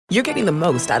You're getting the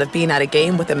most out of being at a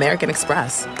game with American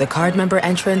Express. The card member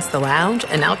entrance, the lounge,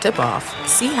 and now tip-off.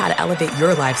 See how to elevate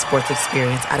your live sports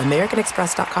experience at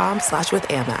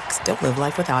americanexpress.com/withAmex. Don't live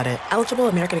life without it. Eligible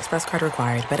American Express card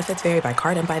required. Benefits vary by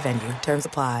card and by venue. Terms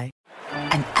apply.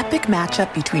 An epic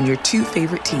matchup between your two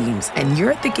favorite teams, and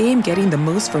you're at the game getting the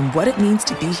most from what it means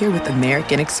to be here with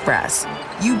American Express.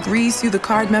 You breeze through the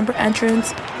card member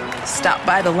entrance, stop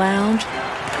by the lounge.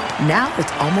 Now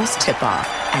it's almost tip-off,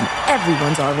 and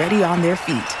everyone's already on their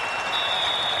feet.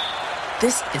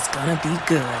 This is gonna be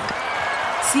good.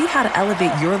 See how to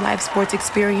elevate your live sports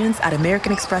experience at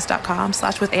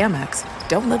americanexpress.com/withAmex.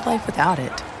 Don't live life without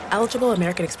it. Eligible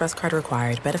American Express card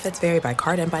required. Benefits vary by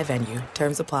card and by venue.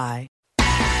 Terms apply.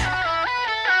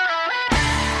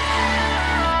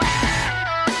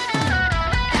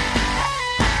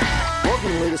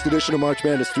 Welcome to the latest edition of March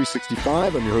Madness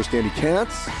 365. I'm your host, Andy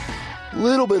Katz.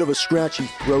 Little bit of a scratchy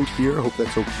throat here. Hope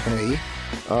that's okay.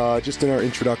 Just in our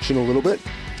introduction a little bit.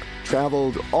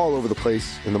 Traveled all over the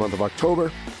place in the month of October.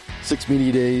 6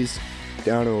 media days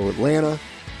down to Atlanta.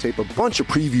 Tape a bunch of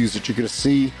previews that you're going to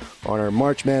see on our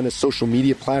March Madness social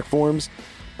media platforms.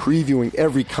 Previewing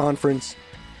every conference.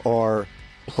 Our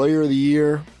Player of the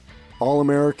Year,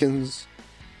 All-Americans.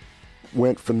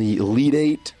 Went from the Elite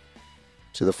Eight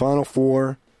to the Final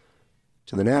Four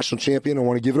to the National Champion. I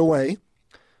want to give it away.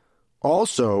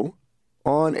 Also,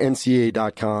 on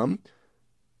NCAA.com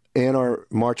and our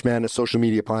March Madness social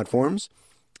media platforms,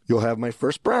 you'll have my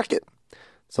first bracket.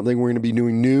 Something we're going to be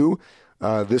doing new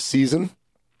this season.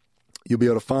 You'll be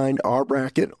able to find our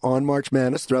bracket on March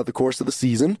Madness throughout the course of the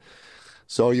season.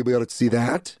 So you'll be able to see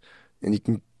that. And you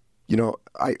can,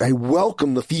 I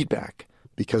welcome the feedback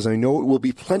because I know it will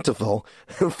be plentiful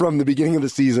from the beginning of the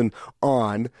season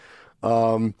on.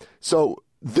 So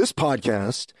this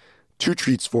podcast, two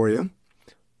treats for you.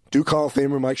 Duke Hall of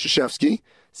Famer Mike Krzyzewski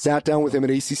sat down with him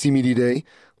at ACC Media Day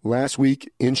last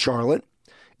week in Charlotte,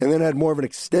 and then had more of an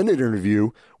extended interview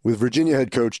with Virginia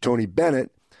head coach Tony Bennett.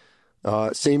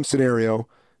 Same scenario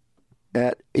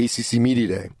at ACC Media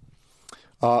Day.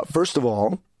 First of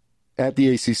all, at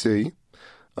the ACC,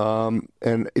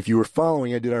 and if you were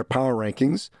following, I did our power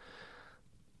rankings.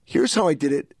 Here's how I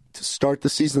did it to start the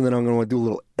season, then I'm going to do a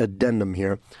little addendum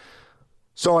here.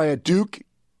 So I had Duke,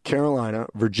 Carolina,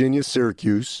 Virginia,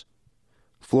 Syracuse,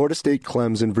 Florida State,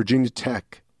 Clemson, Virginia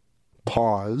Tech.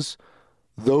 Pause.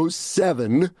 Those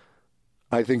 7,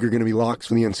 I think, are going to be locks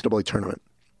for the NCAA tournament.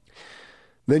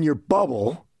 Then your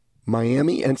bubble,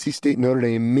 Miami, NC State, Notre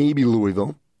Dame, maybe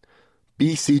Louisville,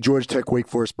 BC, Georgia Tech, Wake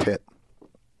Forest, Pitt.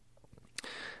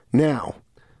 Now,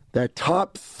 that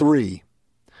top 3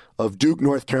 of Duke,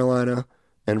 North Carolina,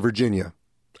 and Virginia,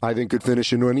 I think could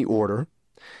finish in any order.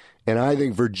 And I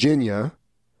think Virginia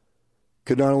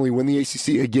could not only win the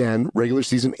ACC again, regular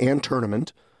season and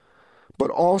tournament, but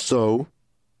also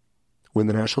win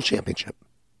the national championship.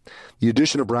 The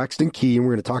addition of Braxton Key, and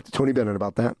we're going to talk to Tony Bennett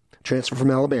about that, transfer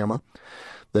from Alabama,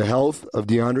 the health of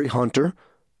DeAndre Hunter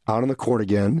out on the court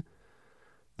again,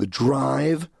 the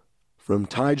drive from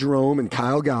Ty Jerome and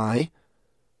Kyle Guy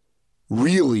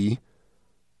really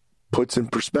puts in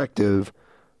perspective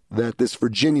that this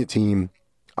Virginia team,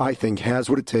 I think, has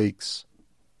what it takes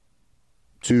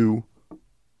to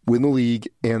win the league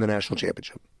and the national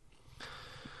championship.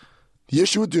 The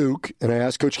issue with Duke, and I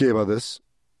asked Coach K about this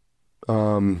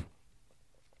in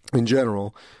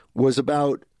general, was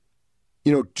about,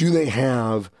 do they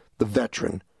have the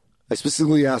veteran? I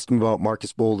specifically asked him about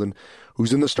Marcus Bolden,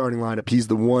 who's in the starting lineup. He's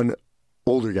the one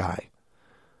older guy.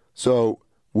 So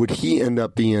would he end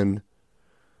up being,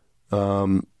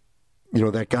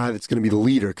 that guy that's going to be the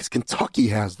leader? Because Kentucky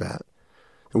has that.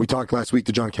 And we talked last week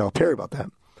to John Calipari about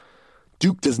that.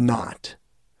 Duke does not.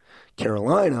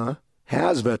 Carolina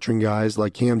has veteran guys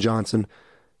like Cam Johnson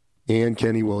and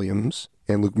Kenny Williams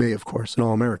and Luke May, of course, an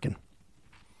All-American.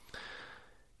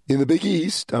 In the Big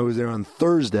East, I was there on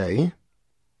Thursday.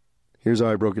 Here's how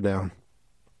I broke it down.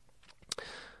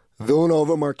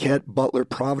 Villanova, Marquette, Butler,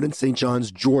 Providence, St.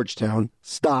 John's, Georgetown.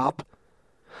 Stop.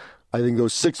 I think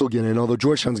those 6 will get in, although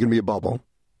Georgetown's going to be a bubble.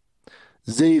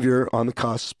 Xavier on the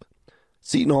cusp.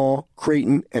 Seton Hall,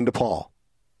 Creighton, and DePaul.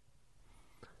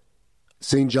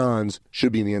 St. John's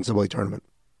should be in the NCAA tournament.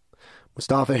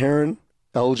 Mustafa Heron,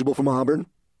 eligible from Auburn.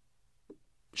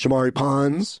 Shamari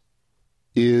Pons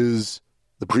is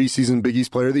the preseason Big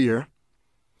East Player of the Year.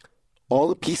 All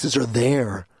the pieces are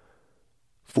there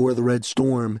for the Red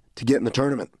Storm to get in the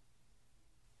tournament.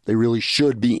 They really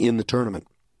should be in the tournament.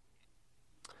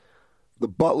 The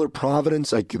Butler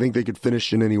Providence, I think they could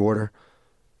finish in any order.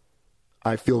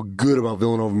 I feel good about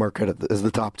Villanova Marquette as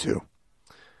the top 2.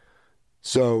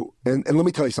 So, and let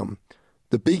me tell you something.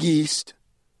 The Big East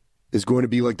is going to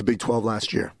be like the Big 12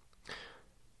 last year.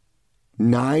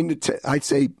 9 to 10, I'd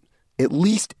say at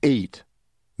least 8,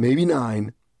 maybe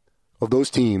 9 of those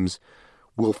teams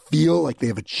will feel like they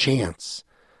have a chance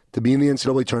to be in the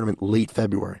NCAA tournament late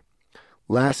February.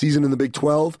 Last season in the Big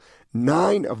 12,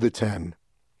 9 of the 10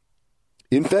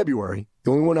 in February,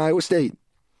 the only one, Iowa State,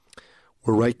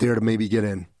 were right there to maybe get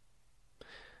in.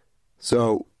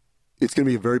 So it's going to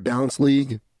be a very balanced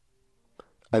league.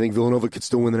 I think Villanova could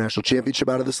still win the national championship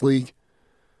out of this league.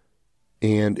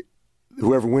 And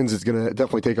whoever wins is going to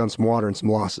definitely take on some water and some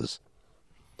losses.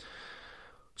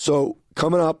 So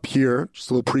coming up here,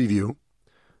 just a little preview.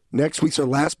 Next week's our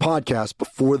last podcast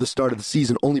before the start of the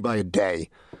season, only by a day,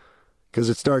 because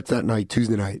it starts that night,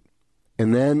 Tuesday night.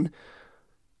 And then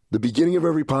the beginning of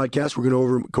every podcast, we're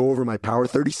going to go over my Power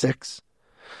 36,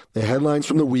 the headlines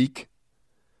from the week,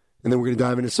 and then we're going to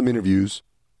dive into some interviews.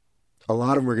 A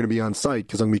lot of them are going to be on site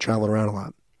because I'm going to be traveling around a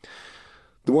lot.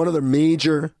 The one other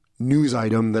major news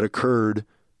item that occurred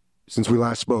since we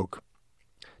last spoke,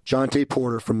 Jonte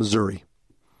Porter from Missouri,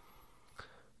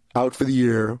 out for the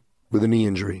year with a knee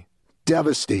injury.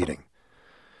 Devastating.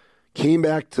 Came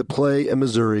back to play at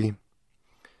Missouri,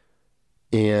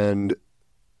 and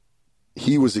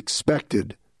he was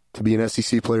expected to be an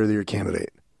SEC Player of the Year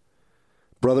candidate.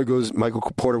 Brother goes, Michael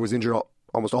Porter was injured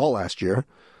almost all last year.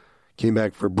 Came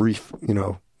back for a brief,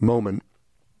 moment.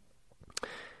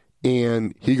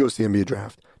 And he goes to the NBA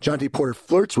draft. Jonte Porter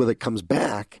flirts with it, comes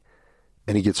back,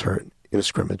 and he gets hurt in a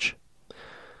scrimmage.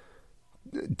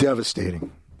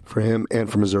 Devastating for him and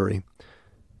for Missouri.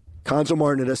 Conzo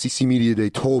Martin at SEC Media Day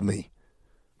told me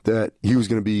that he was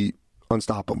going to be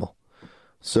unstoppable.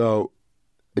 So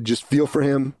I just feel for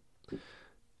him.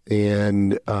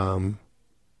 And,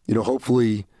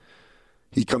 hopefully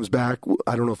he comes back.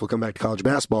 I don't know if he'll come back to college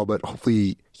basketball, but hopefully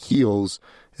he heals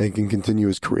and can continue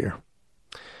his career.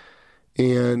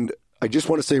 And I just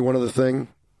want to say one other thing,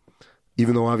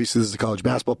 even though obviously this is a college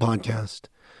basketball podcast,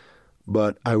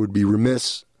 but I would be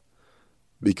remiss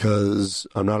because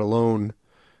I'm not alone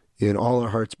in all our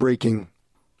hearts breaking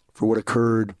for what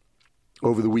occurred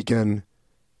over the weekend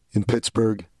in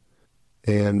Pittsburgh.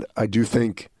 And I do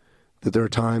think that there are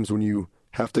times when you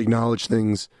have to acknowledge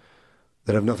things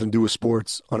that have nothing to do with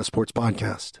sports on a sports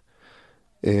podcast.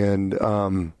 And,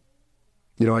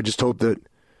 I just hope that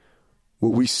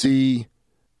what we see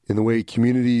in the way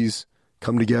communities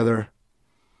come together,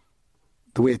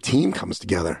 the way a team comes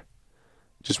together,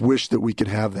 just wish that we could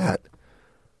have that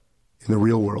in the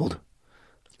real world.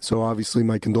 So obviously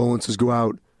my condolences go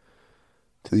out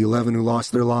to the 11 who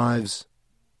lost their lives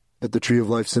at the Tree of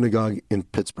Life Synagogue in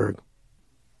Pittsburgh.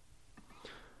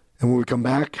 And when we come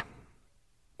back,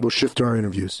 we'll shift to our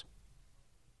interviews.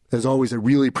 As always, I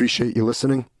really appreciate you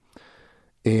listening.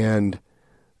 And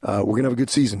we're going to have a good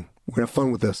season. We're going to have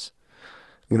fun with this.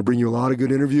 I'm going to bring you a lot of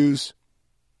good interviews,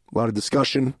 a lot of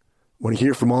discussion. I want to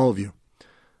hear from all of you.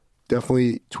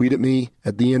 Definitely tweet at me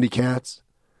at @TheAndyCats.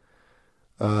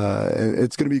 And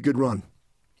it's going to be a good run.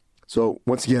 So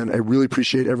once again, I really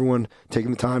appreciate everyone taking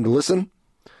the time to listen.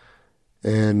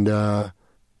 And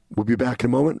we'll be back in a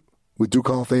moment with Duke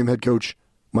Hall of Fame head coach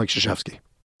Mike Krzyzewski.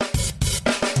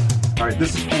 All right,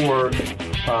 this is for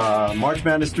March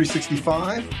Madness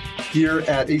 365 here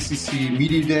at ACC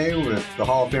Media Day with the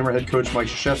Hall of Famer head coach Mike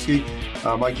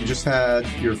Krzyzewski. Mike, you just had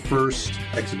your first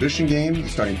exhibition game. You're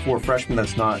starting 4 freshmen.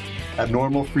 That's not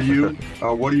abnormal for you.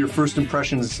 What are your first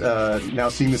impressions now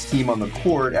seeing this team on the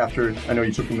court after, I know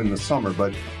you took them in the summer,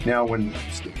 but now when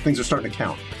things are starting to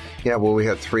count? Yeah, well, we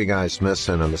had 3 guys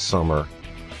missing in the summer.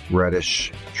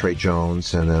 Reddish, Trey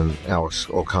Jones, and then Alex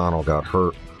O'Connell got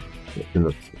hurt in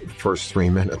the first 3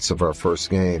 minutes of our first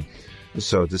game.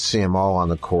 So to see them all on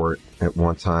the court at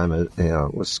one time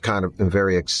was kind of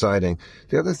very exciting.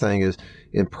 The other thing is,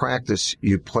 in practice,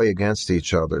 you play against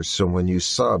each other. So when you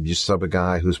sub a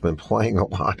guy who's been playing a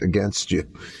lot against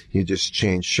you. You just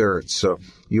change shirts. So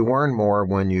you learn more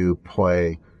when you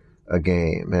play a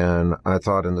game. And I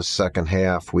thought in the second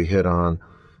half we hit on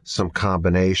some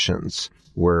combinations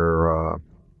where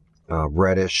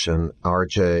Reddish and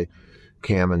RJ,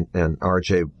 Cam and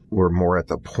RJ were more at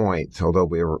the point, although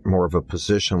we were more of a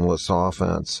positionless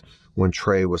offense when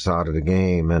Trey was out of the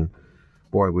game. And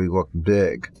boy, we looked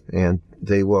big and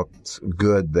they looked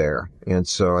good there. And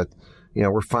so,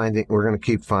 we're going to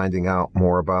keep finding out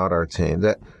more about our team.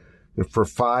 That for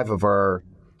 5 of our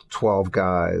 12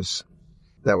 guys,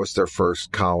 that was their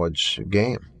first college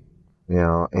game,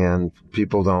 and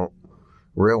people don't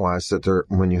realize that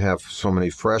when you have so many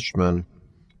freshmen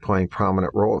playing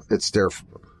prominent roles, it's their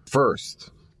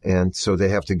first. And so they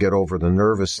have to get over the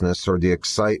nervousness or the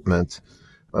excitement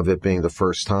of it being the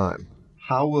first time.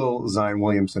 How will Zion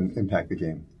Williamson impact the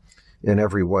game? in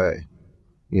every way.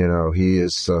 He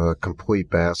is a complete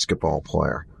basketball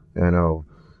player. I know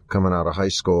coming out of high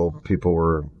school, people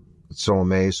were so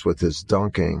amazed with his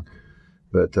dunking,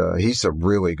 but he's a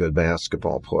really good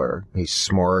basketball player. He's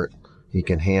smart. He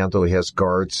can handle. He has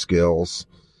guard skills.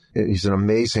 He's an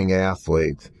amazing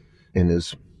athlete, and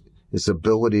his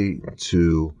ability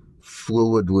to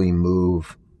fluidly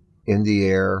move in the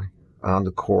air, on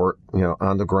the court,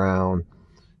 on the ground.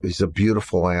 He's a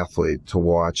beautiful athlete to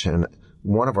watch and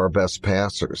one of our best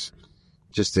passers.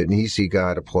 Just an easy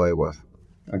guy to play with.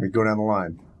 I could go down the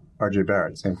line. R.J.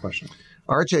 Barrett, same question.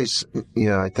 R.J.'s,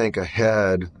 I think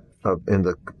ahead in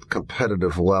the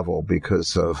competitive level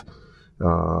because of,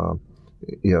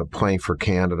 playing for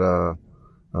Canada,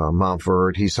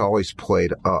 Montverde. He's always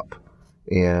played up,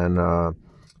 and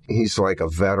he's like a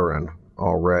veteran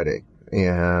already.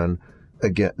 And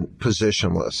again,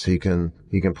 positionless. He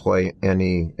can play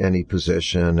any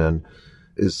position and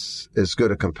is as good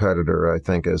a competitor, I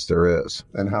think, as there is.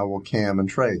 And how will Cam and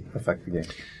Trey affect the game?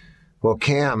 Well,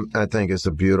 Cam, I think, is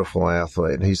a beautiful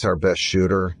athlete. He's our best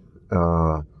shooter.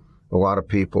 A lot of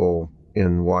people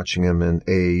in watching him in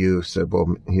AAU said,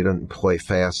 well, he didn't play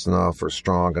fast enough or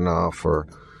strong enough or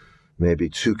maybe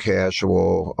too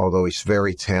casual, although he's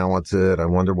very talented. I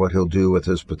wonder what he'll do with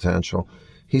his potential.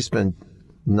 He's been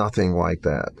nothing like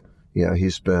that.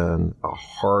 He's been a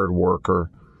hard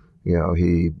worker.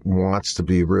 He wants to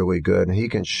be really good, and he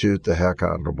can shoot the heck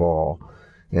out of the ball.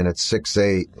 And at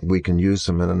 6'8", we can use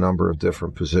him in a number of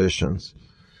different positions.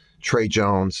 Trey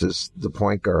Jones is the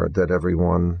point guard that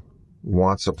everyone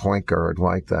wants, a point guard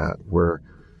like that, where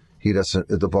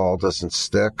the ball doesn't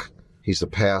stick. He's a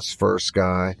pass-first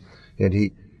guy,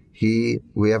 and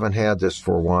we haven't had this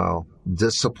for a while.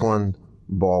 Disciplined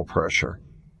ball pressure.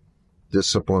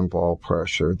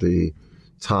 The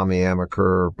Tommy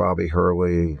Amaker, Bobby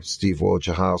Hurley, Steve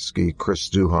Wojciechowski, Chris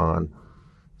Duhon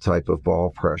type of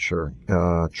ball pressure.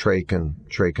 Trey can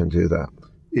do that.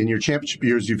 In your championship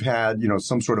years, you've had,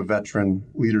 some sort of veteran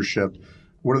leadership.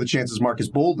 What are the chances Marcus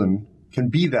Bolden can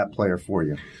be that player for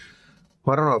you?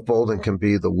 Well, I don't know if Bolden can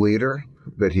be the leader,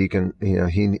 but he can,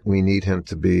 we need him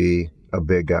to be a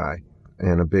big guy,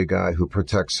 and a big guy who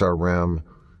protects our rim,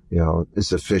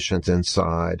 is efficient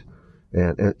inside,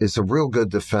 and is a real good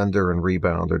defender and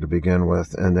rebounder to begin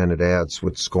with, and then it adds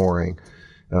with scoring.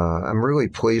 I'm really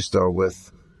pleased, though,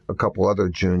 with a couple other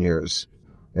juniors,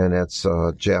 and that's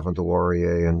Javon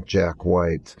Delorier and Jack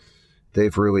White.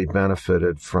 They've really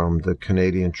benefited from the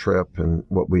Canadian trip and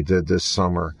what we did this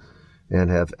summer, and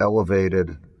have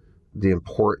elevated the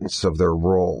importance of their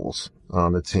roles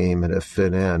on the team and have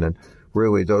fit in. And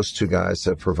really, those two guys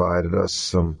have provided us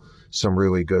some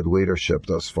really good leadership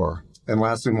thus far. And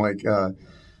lastly, Mike,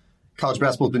 college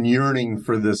basketball has been yearning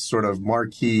for this sort of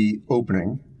marquee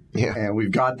opening. Yeah. And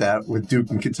we've got that with Duke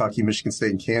and Kentucky, Michigan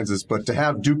State and Kansas. But to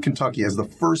have Duke, Kentucky as the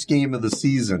first game of the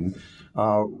season,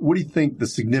 what do you think the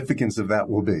significance of that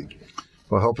will be?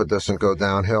 Well, I hope it doesn't go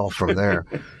downhill from there.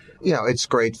 It's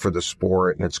great for the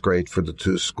sport, and it's great for the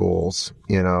two schools,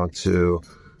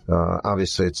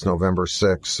 obviously it's November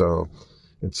 6th, so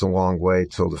it's a long way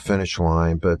till the finish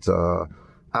line. But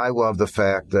I love the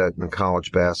fact that in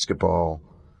college basketball,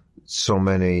 so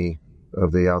many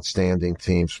of the outstanding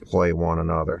teams play one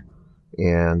another,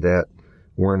 and that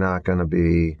we're not going to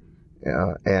be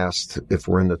asked if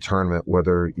we're in the tournament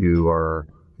whether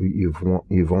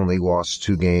you've only lost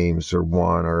 2 games or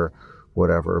 1 or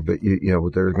whatever. But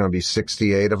there's going to be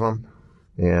 68 of them,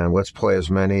 and let's play as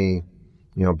many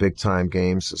big time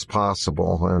games as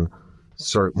possible. And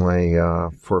certainly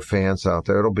for fans out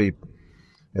there, it'll be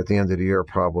at the end of the year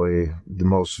probably the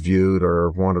most viewed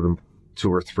or one of the 2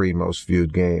 or 3 most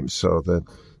viewed games. So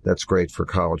that's great for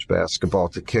college basketball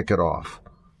to kick it off.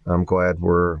 I'm glad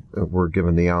we're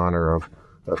given the honor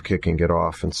of kicking it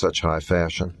off in such high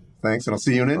fashion. Thanks, and I'll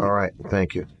see you in Indy. All right,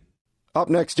 thank you. Up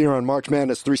next here on March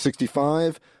Madness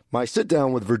 365, my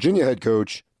sit-down with Virginia head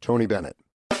coach Tony Bennett.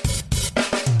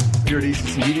 Here at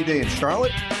ACC Media Day in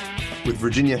Charlotte with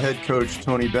Virginia head coach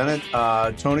Tony Bennett.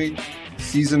 Tony,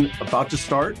 season about to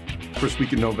start, first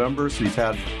week in November, so you've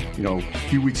had a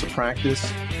few weeks of practice.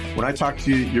 When I talked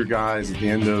to your guys at the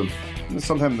end of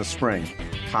sometime in the spring,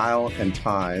 Kyle and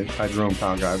Ty Jerome,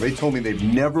 Kyle Guy, they told me they've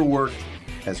never worked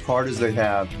as hard as they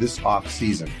have this off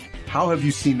season. How have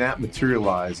you seen that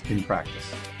materialize in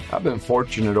practice? I've been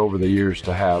fortunate over the years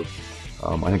to have,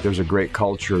 I think there's a great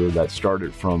culture that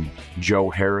started from Joe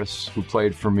Harris, who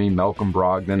played for me, Malcolm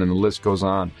Brogdon, and the list goes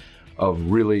on,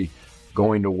 of really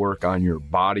going to work on your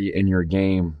body and your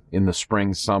game in the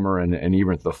spring, summer, and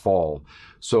even the fall.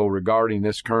 So regarding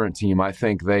this current team, I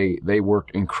think they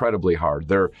worked incredibly hard.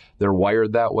 They're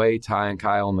wired that way, Ty and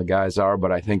Kyle and the guys are,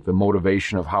 but I think the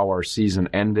motivation of how our season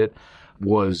ended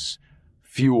was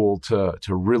fuel to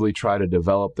really try to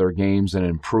develop their games and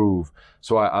improve.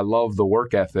 So I love the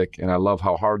work ethic, and I love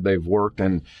how hard they've worked.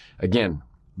 And again,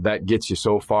 that gets you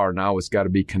so far. Now it's got to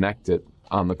be connected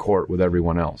on the court with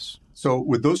everyone else. So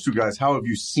with those two guys, how have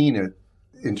you seen it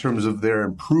in terms of their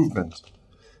improvement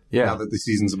now that the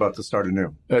season's about to start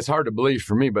anew? It's hard to believe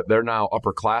for me, but they're now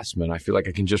upperclassmen. I feel like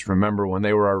I can just remember when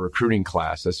they were our recruiting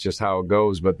class. That's just how it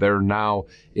goes. But they're now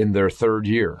in their third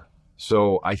year.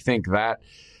 So I think that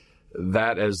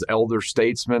as elder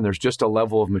statesmen, there's just a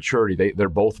level of maturity. They're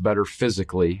both better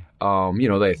physically.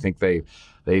 I think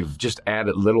they've just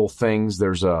added little things.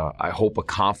 There's I hope a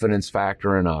confidence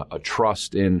factor and a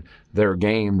trust in their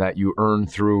game that you earn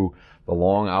through the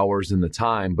long hours and the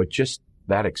time, but just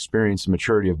that experience and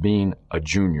maturity of being a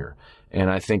junior. And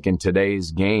I think in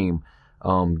today's game,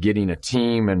 getting a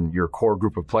team and your core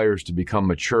group of players to become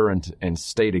mature and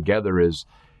stay together is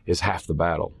half the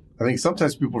battle. I think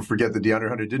sometimes people forget that DeAndre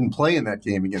Hunter didn't play in that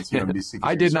game against UMBC.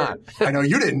 I did not. I know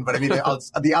you didn't, but I mean,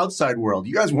 the outside world,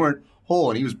 you guys weren't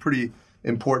whole, and he was a pretty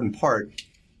important part.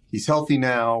 He's healthy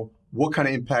now. What kind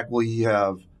of impact will he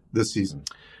have this season?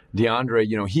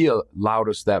 DeAndre, he allowed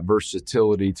us that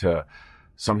versatility to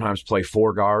sometimes play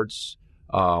four guards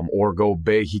or go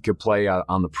big. He could play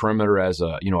on the perimeter as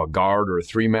a guard or a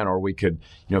three-man, or we could,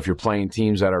 if you're playing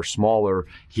teams that are smaller,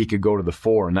 he could go to the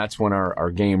four. And that's when our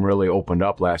game really opened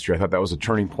up last year. I thought that was a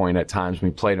turning point at times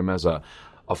when we played him as a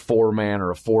four-man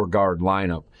or a four-guard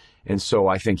lineup. And so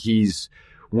I think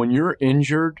when you're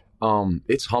injured,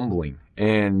 it's humbling.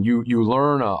 And you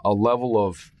learn a level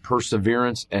of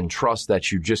perseverance and trust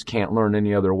that you just can't learn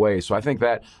any other way. So I think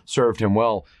that served him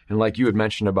well. And like you had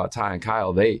mentioned about Ty and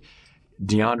Kyle,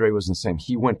 DeAndre was the same.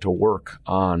 He went to work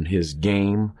on his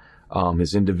game,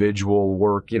 his individual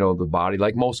work, the body,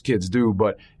 like most kids do,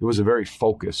 but it was a very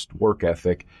focused work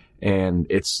ethic. And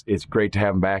it's great to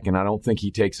have him back, and I don't think he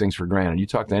takes things for granted. You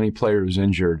talk to any player who's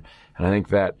injured, and I think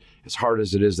that as hard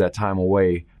as it is that time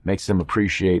away, makes them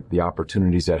appreciate the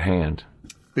opportunities at hand.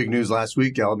 Big news last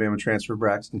week, Alabama transfer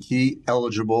Braxton Key,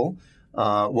 eligible.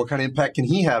 What kind of impact can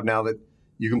he have now that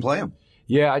you can play him?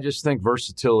 Yeah, I just think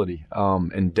versatility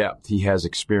and depth. He has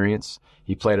experience.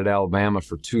 He played at Alabama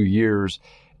for 2 years,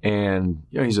 and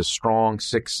he's a strong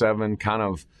 6'7", kind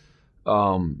of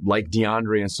like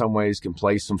DeAndre in some ways, can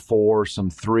play some 4, some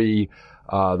 3.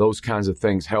 Those kinds of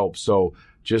things help. So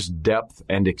just depth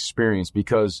and experience,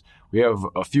 because we have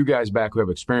a few guys back who have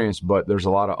experience, but there's a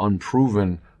lot of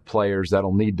unproven players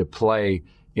that'll need to play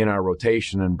in our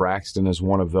rotation, and Braxton is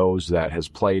one of those that has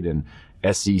played in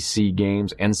SEC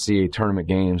games, NCAA tournament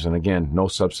games, and again, no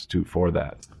substitute for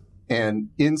that. And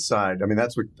inside, I mean,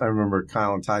 that's what I remember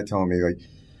Kyle and Ty telling me,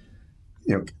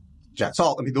 Jack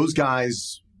Salt, I mean, those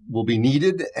guys will be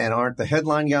needed and aren't the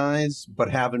headline guys, but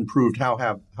have improved. How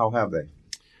have they?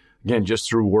 Again, just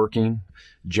through working,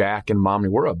 Jack and Momney,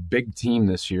 we're a big team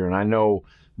this year, and I know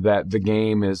that the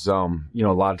game is, a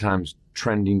lot of times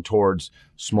trending towards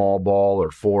small ball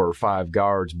or 4 or 5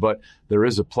 guards, but there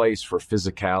is a place for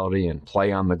physicality and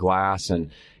play on the glass, and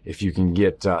if you can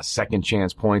get second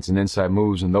chance points and inside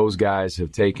moves, and those guys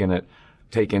have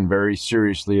taken very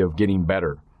seriously of getting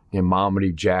better. In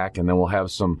Momney, Jack, and then we'll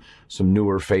have some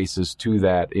newer faces to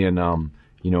that in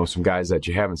some guys that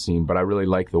you haven't seen, but I really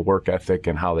like the work ethic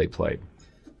and how they played.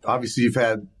 Obviously, you've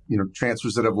had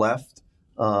transfers that have left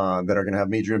that are going to have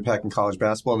major impact in college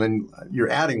basketball, and then you're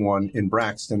adding one in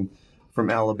Braxton from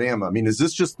Alabama. I mean, is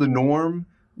this just the norm?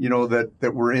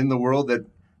 That we're in the world that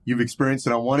you've experienced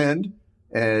it on one end,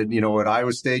 and at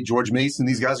Iowa State, George Mason,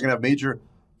 these guys are going to have major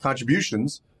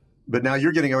contributions. But now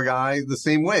you're getting a guy the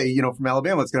same way, from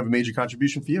Alabama that's going to have a major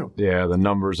contribution for you. Yeah, the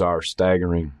numbers are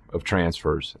staggering of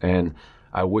transfers. And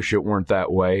I wish it weren't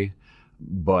that way,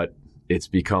 but it's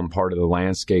become part of the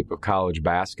landscape of college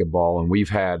basketball. And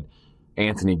we've had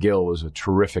Anthony Gill was a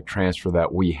terrific transfer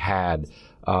that we had,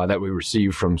 that we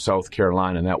received from South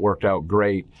Carolina, and that worked out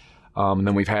great. And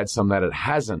then we've had some that it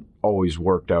hasn't always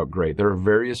worked out great. There are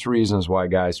various reasons why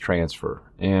guys transfer,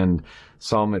 and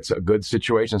some it's a good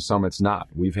situation, some it's not.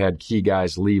 We've had key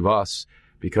guys leave us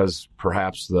because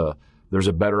perhaps there's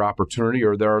a better opportunity,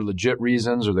 or there are legit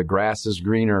reasons, or the grass is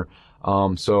greener.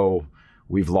 So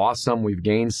we've lost some, we've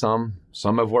gained some.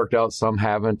 Some have worked out, some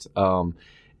haven't.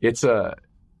 It's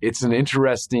an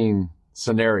interesting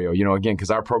scenario, again,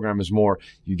 because our program is more,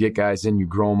 you get guys in, you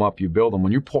grow them up, you build them.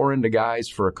 When you pour into guys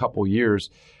for a couple years,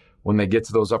 when they get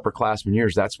to those upperclassmen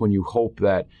years, that's when you hope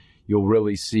that you'll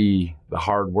really see the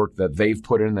hard work that they've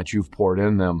put in, that you've poured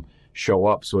in them, show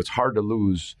up. So it's hard to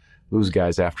lose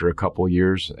guys after a couple of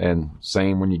years. And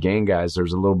same when you gain guys,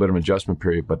 there's a little bit of an adjustment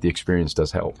period, but the experience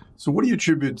does help. So what do you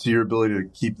attribute to your ability to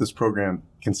keep this program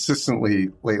consistently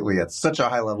lately at such a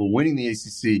high level, winning the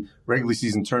ACC regular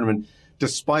season tournament,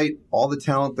 despite all the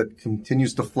talent that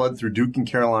continues to flood through Duke and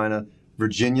Carolina?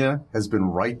 Virginia has been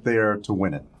right there to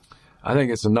win it. I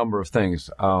think it's a number of things.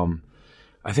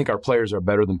 I think our players are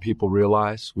better than people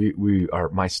realize.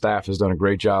 My staff has done a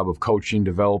great job of coaching,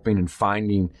 developing, and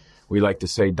finding, we like to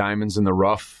say, diamonds in the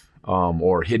rough,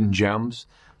 or hidden gems.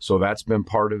 So that's been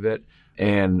part of it.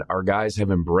 And our guys have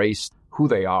embraced who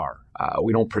they are.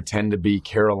 We don't pretend to be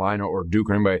Carolina or Duke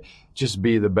or anybody, just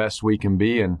be the best we can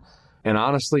be. And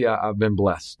honestly, I've been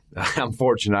blessed. I'm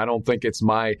fortunate. I don't think it's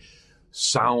my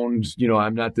sound,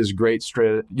 I'm not this great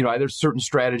there's certain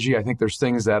strategy. I think there's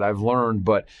things that I've learned,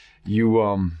 but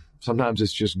sometimes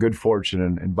it's just good fortune.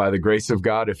 And by the grace of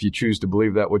God, if you choose to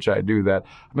believe that, which I do, that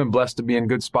I've been blessed to be in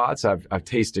good spots. I've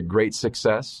tasted great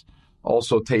success,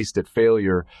 also tasted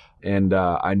failure. And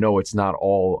I know it's not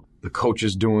all the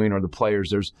coaches doing or the players.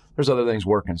 There's other things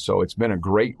working. So it's been a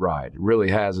great ride. It really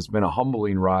has. It's been a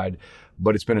humbling ride,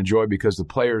 but it's been a joy because the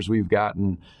players we've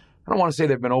gotten, I don't want to say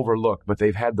they've been overlooked, but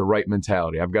they've had the right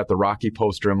mentality. I've got the Rocky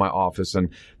poster in my office, and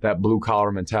that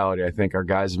blue-collar mentality I think our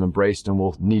guys have embraced and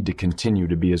will need to continue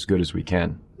to be as good as we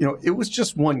can. It was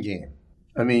just one game.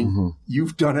 I mean,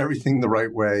 You've done everything the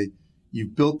right way.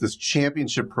 You've built this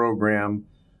championship program,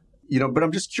 but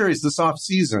I'm just curious, this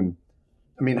offseason,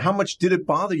 I mean, how much did it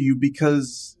bother you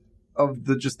because of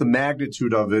the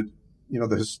magnitude of it,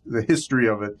 the history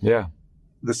of it,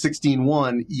 the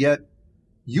 16-1, yet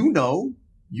you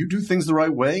do things the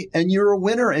right way, and you're a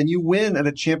winner, and you win at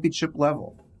a championship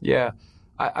level. Yeah.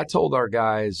 I told our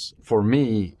guys, for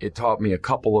me, it taught me a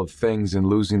couple of things in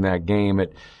losing that game.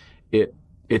 It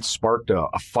sparked a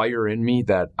fire in me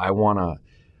that I want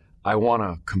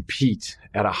to compete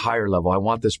at a higher level. I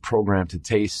want this program to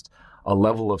taste a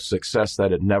level of success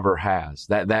that it never has.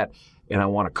 And I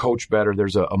want to coach better.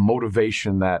 There's a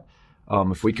motivation that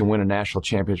if we can win a national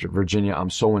championship, Virginia,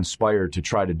 I'm so inspired to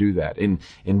try to do that in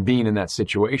being in that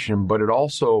situation. But it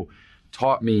also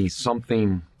taught me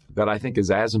something that I think is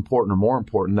as important or more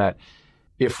important, that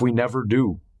if we never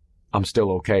do, I'm still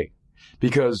okay.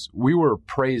 Because we were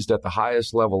praised at the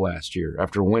highest level last year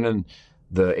after winning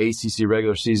the ACC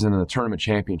regular season and the tournament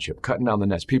championship, cutting down the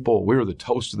nets. We were the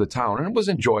toast of the town, and it was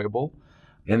enjoyable.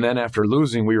 And then after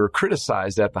losing, we were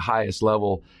criticized at the highest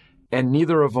level, and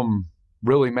neither of them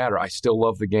really matter. I still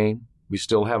love the game. We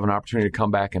still have an opportunity to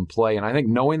come back and play. And I think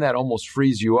knowing that almost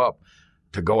frees you up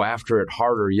to go after it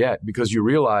harder yet, because you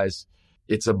realize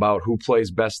it's about who plays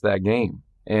best that game.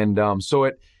 And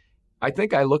I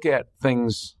think I look at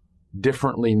things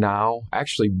differently now,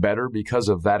 actually better because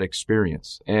of that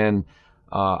experience. And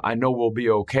I know we'll be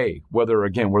okay, whether,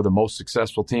 again, we're the most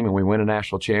successful team and we win a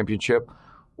national championship,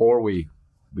 or we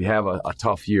have a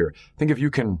tough year. I think if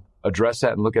you can address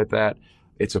that and look at that,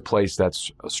 it's a place that's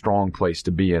a strong place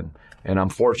to be in. And I'm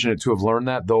fortunate to have learned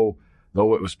that, though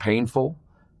it was painful,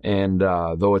 and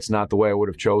though it's not the way I would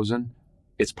have chosen,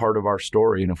 it's part of our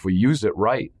story. And if we use it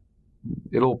right,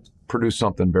 it'll produce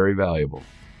something very valuable.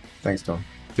 Thanks, Tom.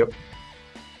 Yep.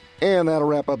 And that'll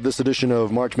wrap up this edition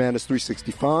of March Madness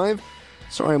 365.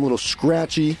 Sorry I'm a little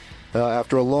scratchy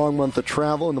after a long month of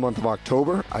travel in the month of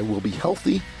October. I will be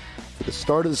healthy for the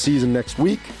start of the season next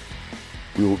week.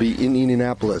 We will be in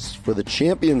Indianapolis for the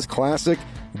Champions Classic,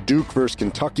 Duke versus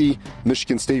Kentucky,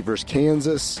 Michigan State versus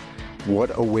Kansas.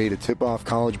 What a way to tip off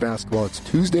college basketball. It's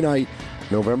Tuesday night,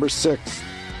 November 6th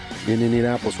in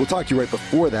Indianapolis. We'll talk to you right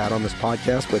before that on this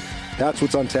podcast, but that's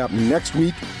what's on tap next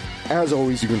week. As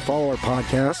always, you can follow our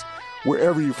podcast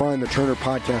wherever you find the Turner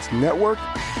Podcast Network.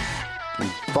 You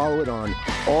can follow it on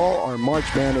all our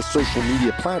March Madness social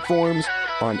media platforms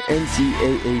on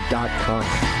ncaa.com.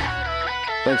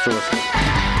 Thanks for listening.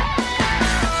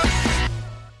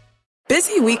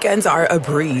 Busy weekends are a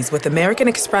breeze with American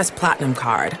Express Platinum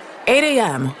Card. 8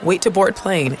 a.m., wait to board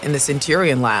plane in the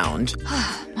Centurion Lounge.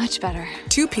 Much better.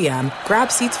 2 p.m.,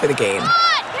 grab seats for the game.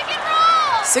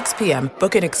 6 p.m.,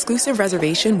 book an exclusive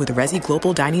reservation with Resi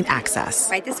Global Dining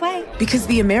Access. Right this way. Because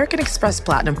the American Express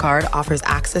Platinum Card offers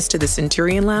access to the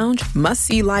Centurion Lounge,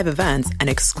 must-see live events, and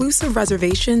exclusive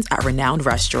reservations at renowned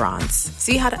restaurants.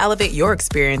 See how to elevate your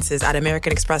experiences at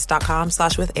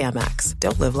americanexpress.com/withAmex.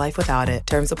 Don't live life without it.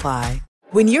 Terms apply.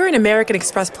 When you're an American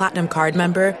Express Platinum Card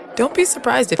member, don't be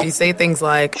surprised if you say things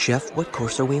like, "Chef, what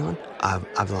course are we on?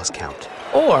 I've lost count."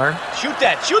 Or, Shoot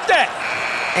that!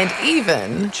 And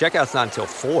even, checkout's not until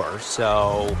 4,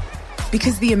 so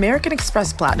Because the American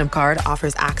Express Platinum Card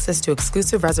offers access to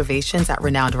exclusive reservations at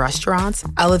renowned restaurants,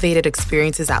 elevated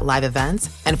experiences at live events,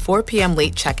 and 4 p.m.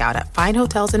 late checkout at fine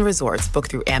hotels and resorts booked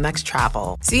through Amex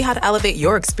Travel. See how to elevate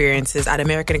your experiences at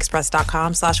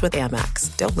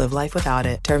americanexpress.com/withAmex. Don't live life without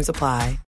it. Terms apply.